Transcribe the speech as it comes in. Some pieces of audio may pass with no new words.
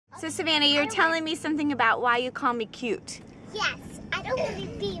So Savannah, you're telling me something about why you call me cute. Yes, I don't want to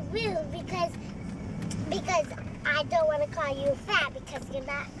be rude because I don't want to call you fat because you're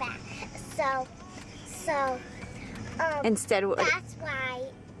not fat. So Instead, what? That's why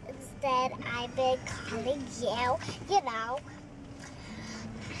instead I've been calling you know.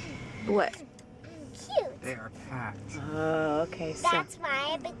 What? Cute. They are packed. Oh, okay. So That's why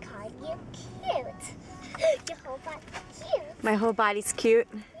I've been calling you cute. Your whole body's cute. my whole body's cute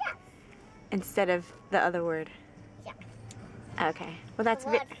Yeah. instead of the other word. Yeah. Okay. Well, that's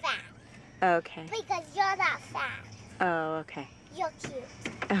The word fat. okay. Because you're not fat. Oh, okay. You're cute.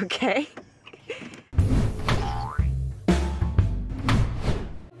 Okay.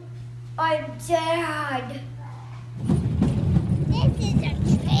 I'm Dad. This is a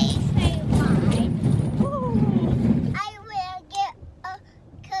train ride. I will get a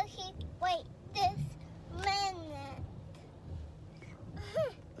cookie. Wait this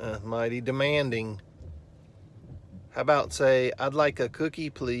minute. Mighty demanding. How about say, I'd like a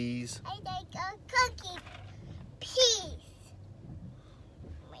cookie, please? I like a cookie. Please.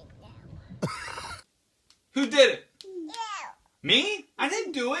 Right now. Who did it? You. Me? I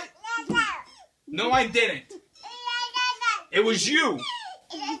didn't do it. No. No, I didn't. It was you.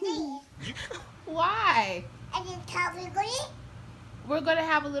 Why? And you tell me what? We're gonna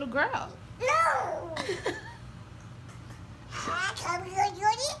have a little girl. No. Tell me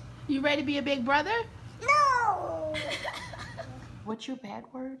what? You ready to be a big brother? No. What's your bad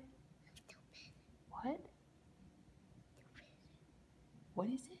word? What? What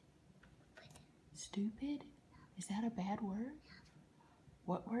is it? Stupid? Is that a bad word?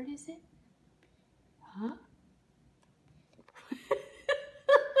 What word is it? Huh?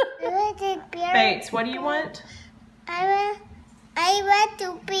 Bates, what do you want? I want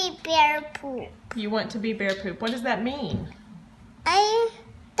to be bear poop. You want to be bear poop. What does that mean? I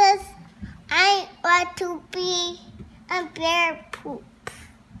want to be a bear poop.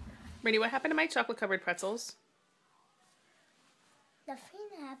 Brady, what happened to my chocolate covered pretzels? Nothing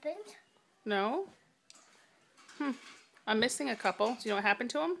happened. No? I'm missing a couple. Do you know what happened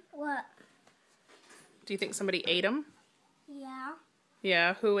to them? What? Do you think somebody ate them? Yeah.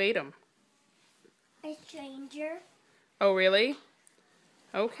 Yeah, who ate them? A stranger. Oh, really?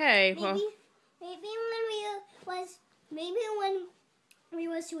 Okay, well... Maybe when we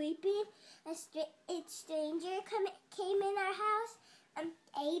were sleeping, a stranger came in our house and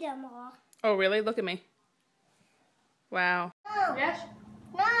ate them all. Oh, really? Look at me. Wow. No. Yes.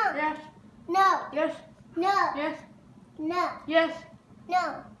 No. Yes. No. Yes. No. Yes. No. Yes.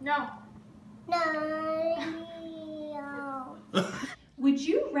 No. No. No. Would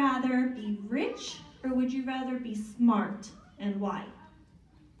you rather be rich or would you rather be smart, and why?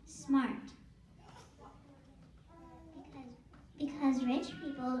 Smart. Because rich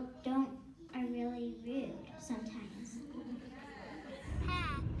people are really rude sometimes.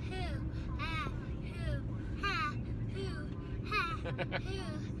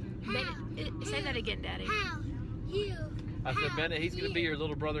 Say that again, Daddy. I said, Bennett, he's going to be your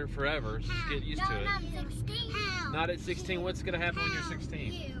little brother forever. So just get used to it. Not 16. Not at 16. What's going to happen when you're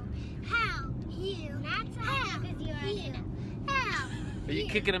 16? Are you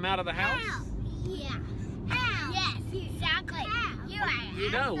kicking him out of the house? Yeah. Yes, exactly.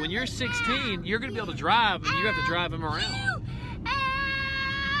 You know, when you're 16, you're going to be able to drive, and you have to drive him around.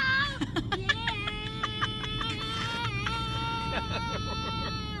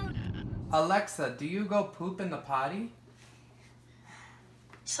 Alexa, do you go poop in the potty?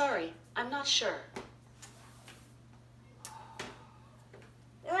 Sorry, I'm not sure.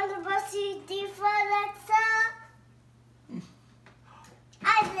 You want to brush your teeth, Alexa?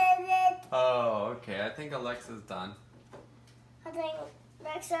 I did it. Oh, okay. I think Alexa's done. I think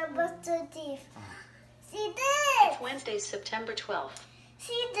Alexa brushed her teeth. She did. Wednesday, September 12th.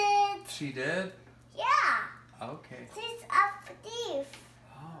 She did. She did? Yeah. Okay. She's up teeth.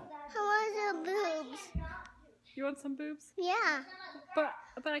 Oh. I want some boobs. You want some boobs? Yeah. But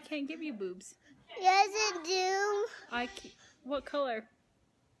I can't give you boobs. Yes, I do. What color?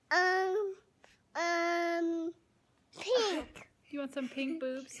 Pink. You want some pink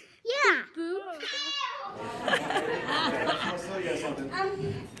boobs? Yeah. Boobs?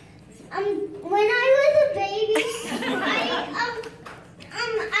 When I was a baby,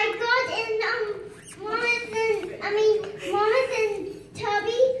 I got in Mama's and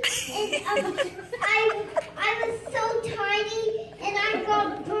Tubby, and I was so tiny, and I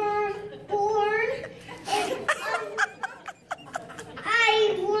got born, and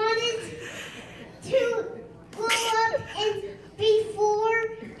I wanted to grow up and be 4,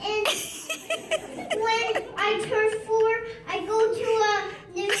 and when I turned 4, I go to a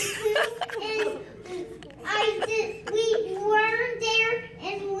new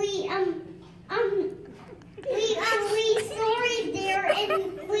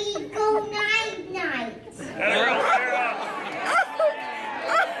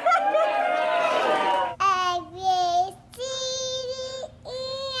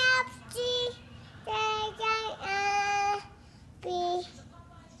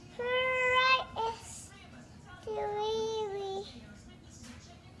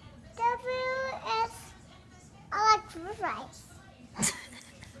rice.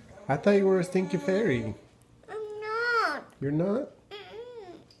 I thought you were a stinky fairy. I'm not. You're not?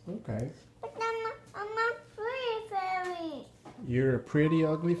 Mm-mm. Okay. But I'm not pretty fairy. You're a pretty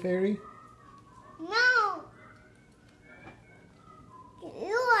ugly fairy? No.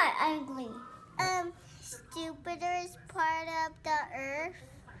 You are ugly. Stupider is part of the earth.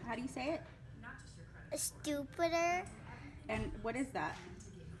 How do you say it? Stupider. And what is that?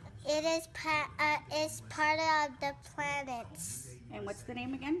 It is part of the planets. And what's the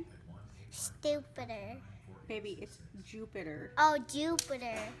name again? Stupider. Baby, it's Jupiter. Oh,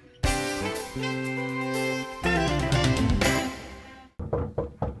 Jupiter.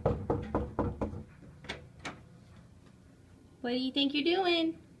 What do you think you're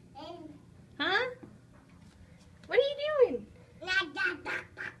doing? Huh? What are you doing?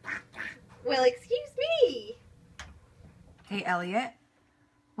 Well, excuse me. Hey, Elliot.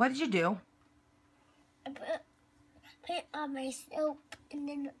 What did you do? I put on my soap and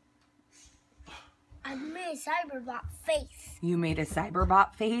then I made a cyberbot face. You made a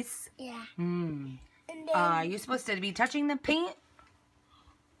cyberbot face? Yeah. Hmm. And then Are you supposed to be touching the paint?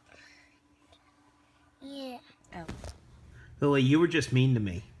 yeah. Oh. Lily, you were just mean to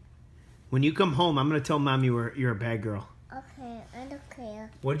me. When you come home, I'm going to tell Mom you're a bad girl. Okay, I don't care.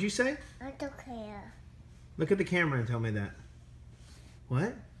 What did you say? I don't care. Look at the camera and tell me that.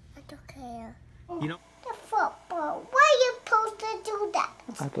 What? I don't care. You know? The football. Why are you supposed to do that?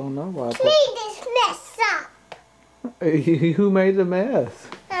 I don't know why. Clean this mess up. Who made the mess?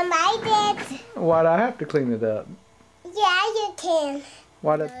 I did. Why'd I have to clean it up? Yeah, you can.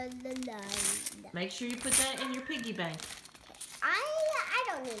 Why did... Make sure you put that in your piggy bank. I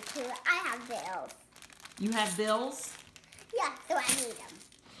don't need to. I have bills. You have bills? Yeah, so I need them.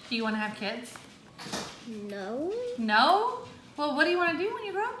 Do you want to have kids? No. No? Well, what do you want to do when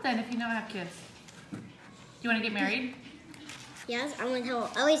you grow up then if you don't have kids? Do you want to get married? Yes, I'm gonna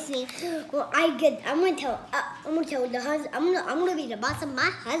tell Ellie. Well, I'm gonna tell the husband. I'm gonna be the boss of my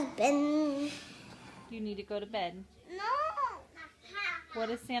husband. You need to go to bed. No. What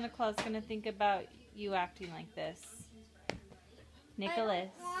is Santa Claus going to think about you acting like this? Nicholas,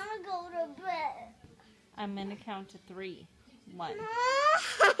 I wanna go to bed. I'm going to count to 3. 1.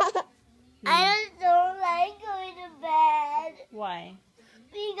 I don't like going to bed. Why?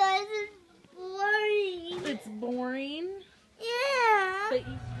 Because it's boring. It's boring? Yeah. But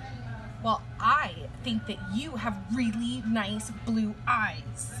Well, I think that you have really nice blue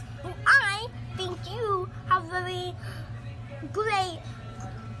eyes. I think you have very great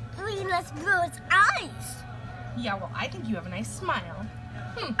greenless blue eyes. Yeah, well, I think you have a nice smile.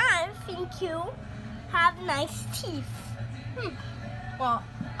 I think you have nice teeth. Well,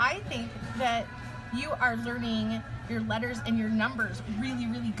 I think that you are learning your letters and your numbers really,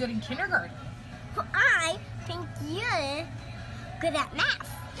 really good in kindergarten. Well, I think you're good at math.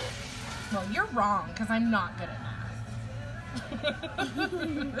 Well, you're wrong, because I'm not good at math.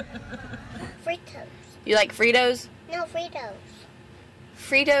 Fritos. You like Fritos? No, Fritos.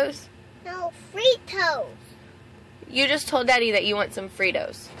 Fritos? No, Fritos. You just told Daddy that you want some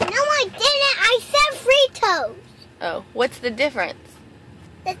Fritos. No, I didn't. I said Fritos. Oh, what's the difference?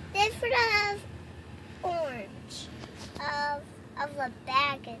 The difference of orange, of a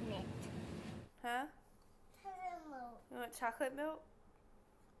bag in it. Huh? You want chocolate milk?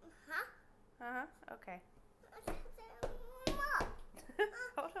 Huh? Uh-huh. Okay.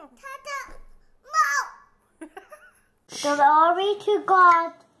 Hold on. Glory to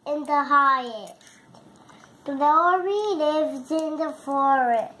God in the highest. Glory lives in the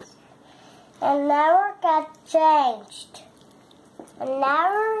forest and never gets changed. And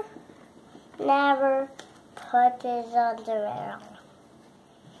never put his underwear on.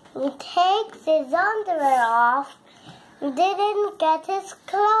 He takes his underwear off and didn't get his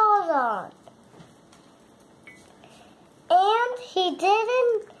clothes on. And he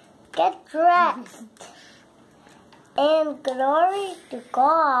didn't get dressed. And glory to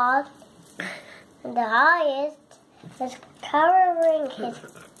God in the highest is covering his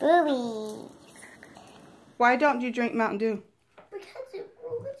boobies. Why don't you drink Mountain Dew? Because it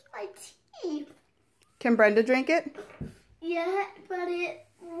ruins my teeth. Can Brenda drink it? Yeah, but it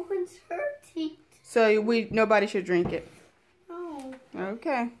ruins her teeth. So nobody should drink it. No.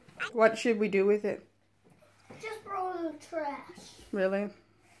 Okay. What should we do with it? Just throw it in the trash. Really? No.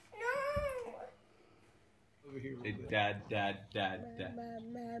 Hey, Dad.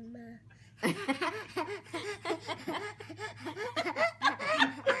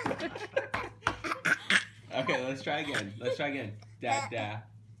 Okay, let's try again. Dad.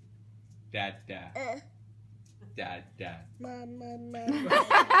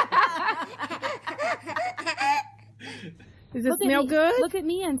 Does it smell good? Look at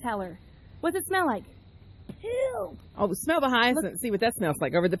me and tell her. What's it smell like? Ew. Oh, smell the hyacinth. See what that smells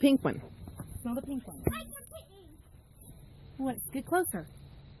like over the pink one. Smell the pink one. What? Get closer.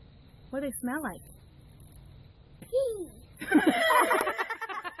 What do they smell like? Pee.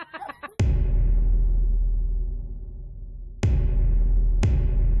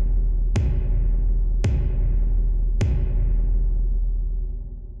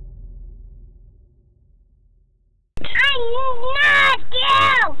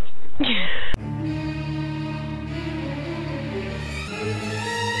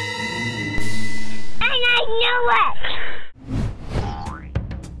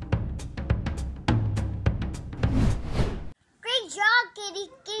 Great job, Kitty.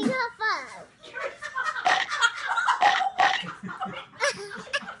 Give you a five.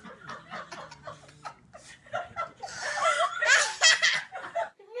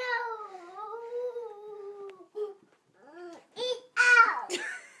 No. Eat out. Eat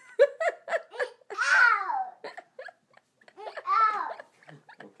out. Eat out.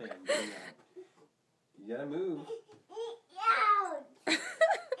 Okay, I'm doing that. You gotta move. Eat out. Eat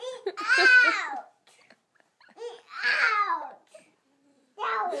out. Eat out. No.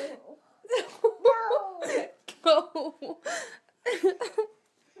 No.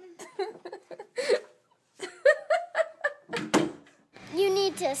 You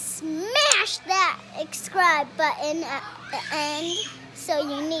need to smash that subscribe button at the end. So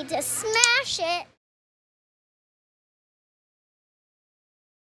you need to smash it.